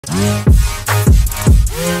और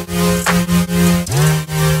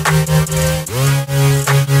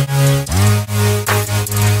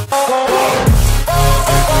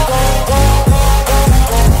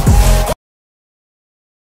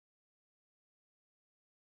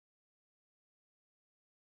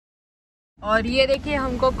ये देखिए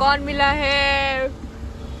हमको कौन मिला है।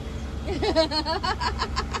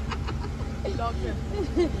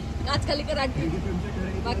 आज का लेकर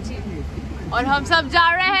और हम सब जा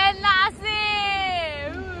रहे हैं Nashik.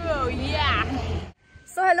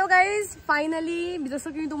 So hello guys, finally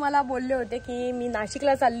जसं की मी तुम्हाला बोलले होते की मी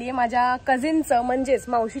नाशिकला चालली आहे. माझ्या कझिनचं म्हणजेच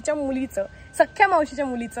मावशीच्या मुलीचं, सख्ख्या मावशीच्या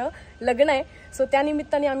मुलीचं लग्न आहे. सो त्या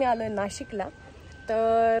निमित्ताने आम्ही आलोय नाशिकला.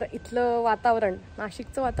 तर इथलं वातावरण,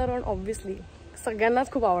 नाशिकचं वातावरण ऑब्व्हियसली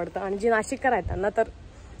सगळ्यांनाच खूप आवडतं आणि जे नाशिककर आहेत त्यांना तर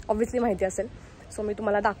ऑब्व्हियसली माहिती असेल. सो मी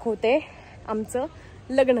तुम्हाला दाखवते आमचं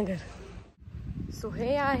लग्नघर. सो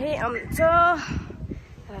हे आहे आमचं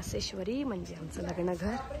रासेश्वरी, म्हणजे आमचं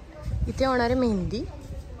लग्नघर. इथे होणार आहे मेहंदी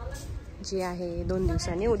जी आहे 2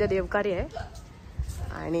 दिवसांनी. उद्या देवकार्य आहे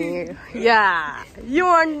आणि you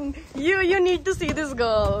need to see this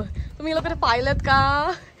girl. तुम्ही लोग पाहिलत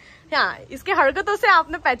का? हाँ, इसके हरकतों से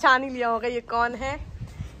आपने पहचान ही लिया होगा ये कौन है.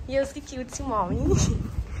 ये उसकी क्यूट सी मॉमी.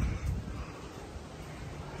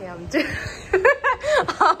 ये आमचे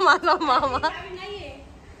माझा मामा,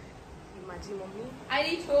 माझी मम्मी.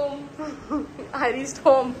 Irish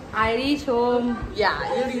home. या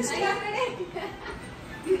यू रिच्ड.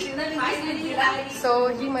 सो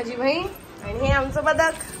ही माझी बहीण आणि हे आमचं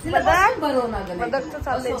बदकचं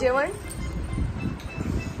चाललंय जेवण.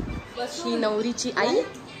 ही नवरीची आई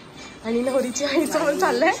आणि नवरीची आईचं पण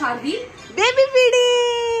चाललंय बेबी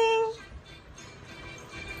फीडिंग.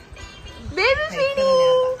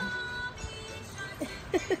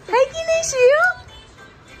 है की नाही शिव?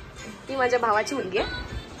 ती माझ्या भावाची मुलगी आहे.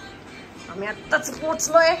 आम्ही आत्ताच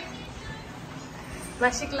पोहोचलोय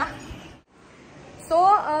नाशिकला. So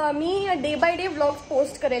me day by day vlogs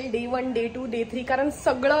post करेल, डे 1, डे 2, डे 3, कारण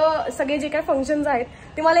सगळे जे काही फंक्शन्स आहेत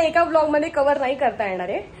ते मला एका व्लॉगमध्ये कव्हर नाही करता येणार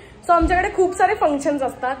आहे. सो आमच्याकडे खूप सारे फंक्शन्स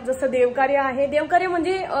असतात. जसं देवकार्य आहे. देवकार्य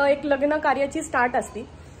म्हणजे एक लग्न कार्याची स्टार्ट असते.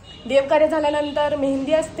 देवकार्य झाल्यानंतर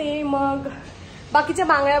मेहंदी असते, मग बाकीच्या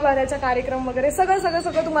बांगड्या भरायचा कार्यक्रम वगैरे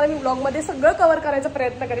सगळं तुम्हाला मी व्लॉगमध्ये सगळं कव्हर करायचा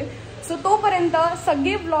प्रयत्न करेन. सो तोपर्यंत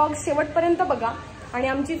सगळे व्लॉग शेवटपर्यंत बघा. आणि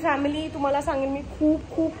आमची फॅमिली तुम्हाला सांगेन मी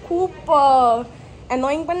खूप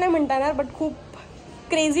अनॉइंग पण नाही म्हणता येणार, बट खूप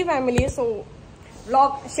क्रेझी फॅमिली आहे. सो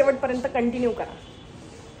व्लॉग शेवटपर्यंत कंटिन्यू करा.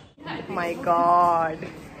 माय गॉड,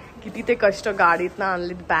 किती ते कष्ट गाडीतनं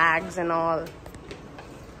आणलीत, बॅग्स अँड ऑल.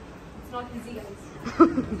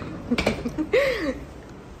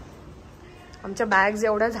 आमच्या बॅग्स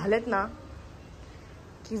एवढ्या झाल्यात ना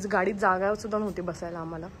की गाडीत जागा सुद्धा नव्हती बसायला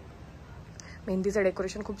आम्हाला. मेहंदीचं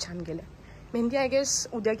डेकोरेशन खूप छान केलंय. मेहंदी आय गेस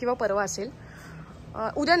उद्या किंवा परवा असेल.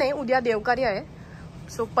 उद्या नाही, उद्या देवकार्य आहे.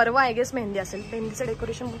 सो परवा आय गेस मेहंदी असेल. मेहंदीचं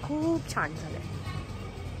डेकोरेशन खूप छान झालंय.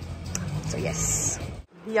 सो येस,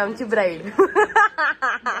 ही आमची ब्राईड.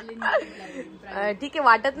 ठीक आहे,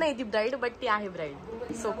 वाटत नाही ती ब्राईड, बट ती आहे ब्राईड,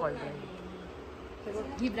 सो कॉल्ड ब्राईड.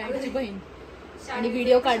 ही ब्राईडची बहीण आणि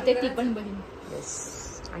व्हिडिओ काढते ती पण बहीण.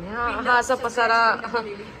 येस. आणि हा असा पसारा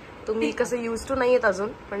तुम्ही कसं यूज टू नाही येत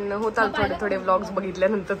अजून, पण होतात थोडे व्लॉग्स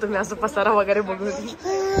बघितल्यानंतर तुम्ही असं पसारा वगैरे बघून.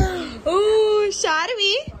 ओ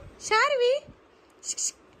शार्वी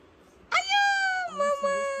अय्यो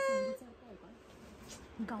मामा.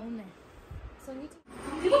 गाऊन आहे.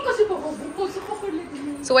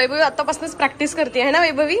 सो वैभवी आतापासूनच प्रॅक्टिस करते है ना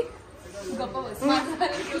वैभवी?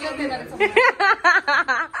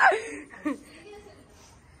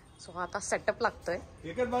 सो आता सेटअप लागतोय.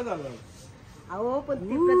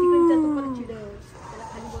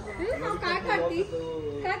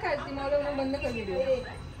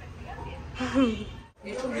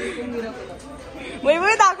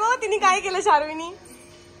 वैभवी दाखव तिने काय केलं. शार्वीनी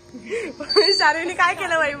काय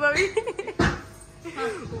केलं वैभवी?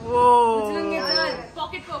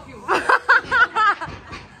 Pocket perfume.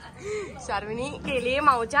 शार्वीनी केली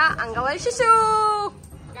माऊच्या अंगावर शिशू.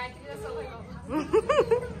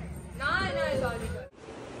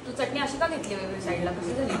 तू चटणी अशी का घेतली वेगळी साईडला?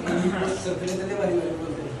 कशी झाली?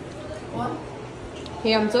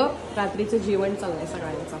 हे आमचं रात्रीचं जेवण चाललंय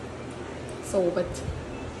सगळ्यांचं सोबत,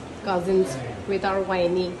 कझिन्स विथ आवर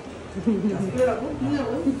वाहिनी.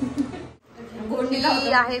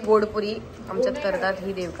 ही आहे गोडपुरी, आमच्यात करतात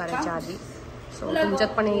ही देवकार्याच्या आधी. सो तुमच्यात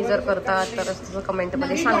पण ही जर करतात तर तुझं कमेंट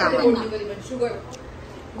मध्ये सांगा.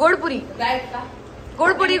 गोडपुरी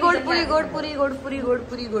गोडपुरी गोडपुरी गोडपुरी गोडपुरी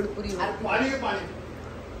गोडपुरी गोडपुरी.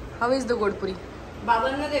 How is the गोडपुरी?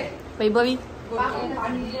 वैभवी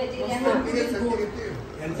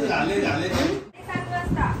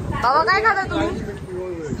बाबा काय खाताय तुम्ही?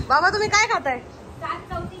 बाबा तुम्ही काय खाताय?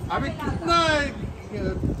 अभी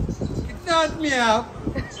कितना आदमी है आप?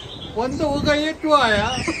 कौन तो होगा ये क्यों आया?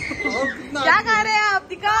 और कितना क्या खा रहे हैं आप?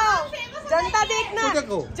 दिखाओ, जनता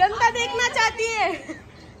देखना चाहती है,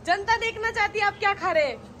 जनता देखना चाहती है आप क्या खा रहे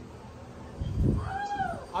हैं।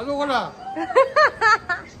 आलू बोला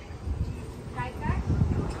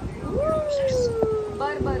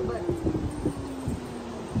बर बर बर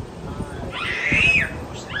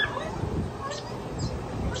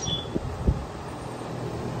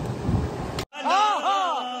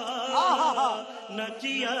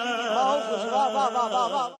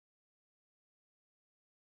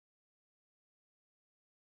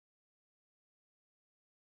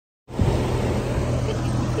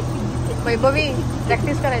वैभवी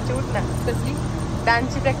प्रॅक्टिस करायची, उठ ना. कसली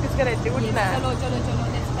डान्सची प्रॅक्टिस करायची, उठ ना. चलो चलो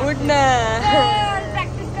चलो उठ ना.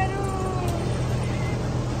 प्रॅक्टिस करू.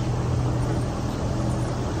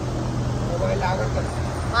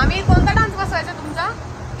 मामी कोणता डान्स बसवायचा तुमचा?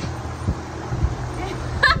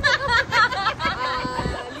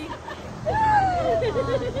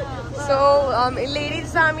 सो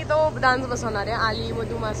लेडीजचा आम्ही तो डान्स बसवणार आहे, आली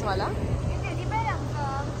मधुमासवाला.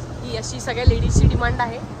 ही अशी सगळ्या लेडीजची डिमांड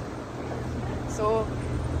आहे. सो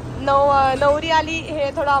नवरी आली हे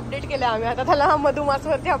थोडं अपडेट केलंय आम्ही, आता त्याला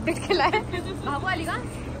मधुमासवरती अपडेट केलाय. भाऊ आली का?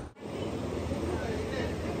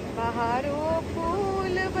 बहारो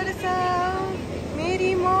फूल बरसाओ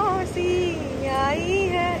मेरी मौसी आई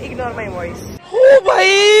है. इग्नोर माय वॉइस. ओ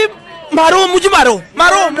भाई मारो मुझे, मारो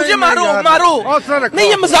मारो मुझे, मारो मारो. नहीं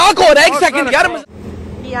ये मजाक हो रहा है, एक सेकंड यार.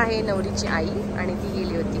 ही आहे नवरीची आई आणि ती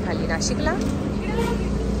गेली होती खाली नाशिकला.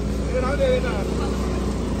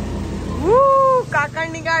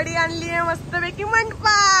 काकांनी गाडी आणली आहे मस्तपैकी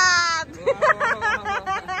मंडपात.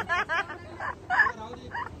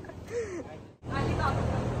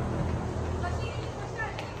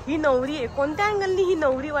 ही नवरी आहे. कोणत्या अँगलनी ही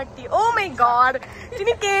नवरी वाटते? ओ माय गॉड,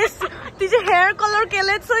 तिने केस, तिचे हेअर कलर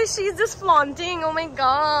केलेत, so she is just flaunting. Oh my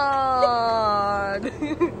God.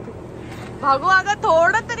 भागू अगं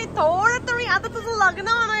थोडं तरी आता तुझं लग्न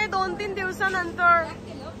होणार आहे 2-3 दिवसानंतर.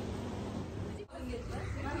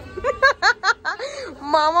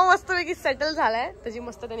 मामा मस्तपैकी सेटल झालाय, त्याची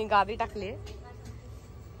मस्त त्यांनी गादी टाकली.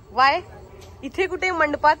 वाय इथे कुठे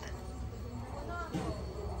मंडपात?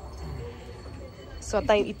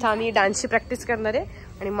 स्वतः इथं आम्ही डान्सची प्रॅक्टिस करणार आहे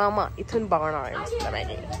आणि मामा इथून बघणार आहे मस्त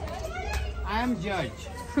नाही. आय एम जज.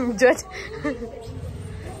 जज.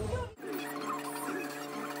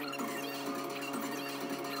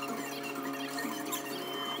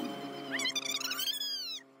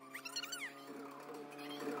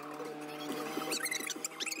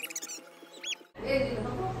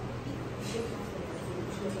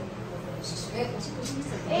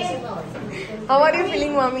 हाऊ आर यू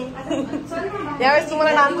फिलिंग मामी? यावेळेस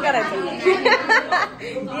तुम्हाला डान्स करायचा.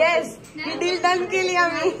 येस, ही डील डन केली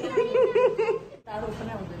आम्ही.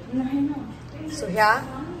 सो ह्या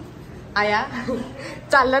आया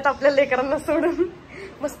चालल्यात आपल्या लेकरांना सोडून.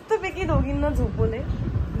 मस्तपैकी दोघींना झोपवले.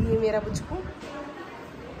 हे मेरा बुचकू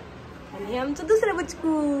आणि हे आमचं दुसरं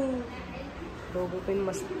बुचकू. दोघं पण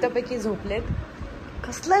मस्तपैकी झोपलेत.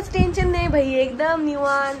 कसलंच टेन्शन नाही भाई, एकदम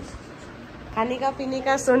निवांत. खाने का, पीने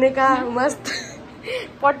का, सोने का, मस्त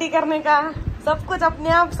पॉटी करने का, सब कुछ अपने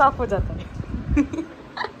आप साफ हो जाता है.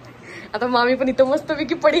 आता मामी पण इथं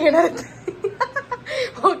मस्तपैकी पडी घेणार आहेत.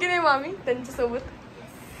 हो की नाही मामी? त्यांच्या सोबत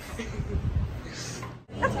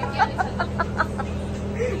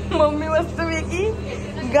मम्मी मस्तपैकी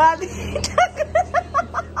गादी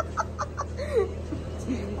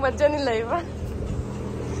मजा नहीं लगेगा.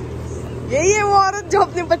 यही है वो औरत जो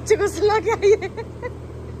अपने बच्चे को सुला के आई है.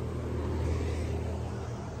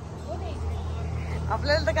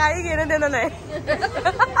 आपल्याला तर काही घेणं देणं नाही.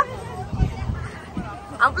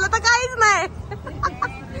 आपलं तर काहीच नाही.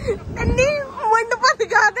 त्यांनी मंडपात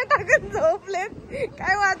गाद्या टाकून झोपलेत.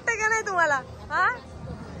 काय वाटतं का नाही तुम्हाला? हा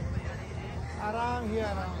आराम ही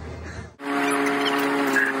आराम.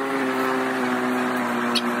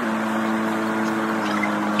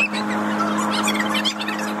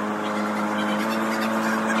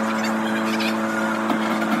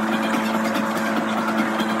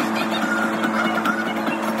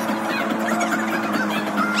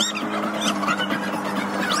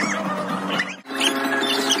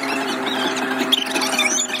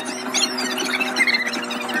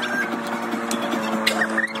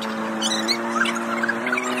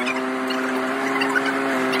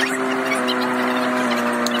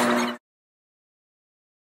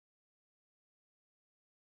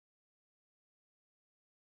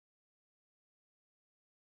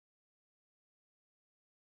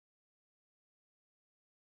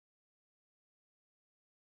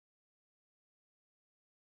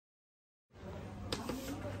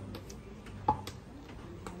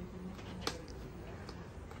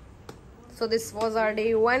 So this was our day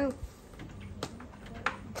 1.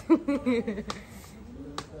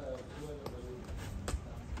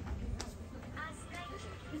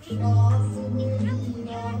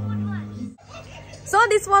 So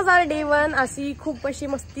this was our day 1. अशी खूप अशी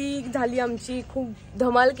मस्ती झाली आमची, खूप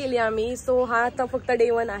धमाल केली आम्ही. सो हा आता फक्त डे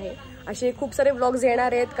 1 आहे. असे खूप सारे व्लॉग्स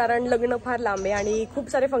येणार आहेत कारण लग्न फार लांब आहे आणि खूप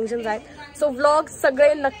सारे फंक्शन्स आहेत. सो व्लॉग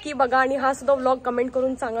सगळे नक्की बघा आणि हा सुद्धा व्लॉग कमेंट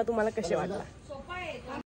करून सांगा तुम्हाला कसे वाटला.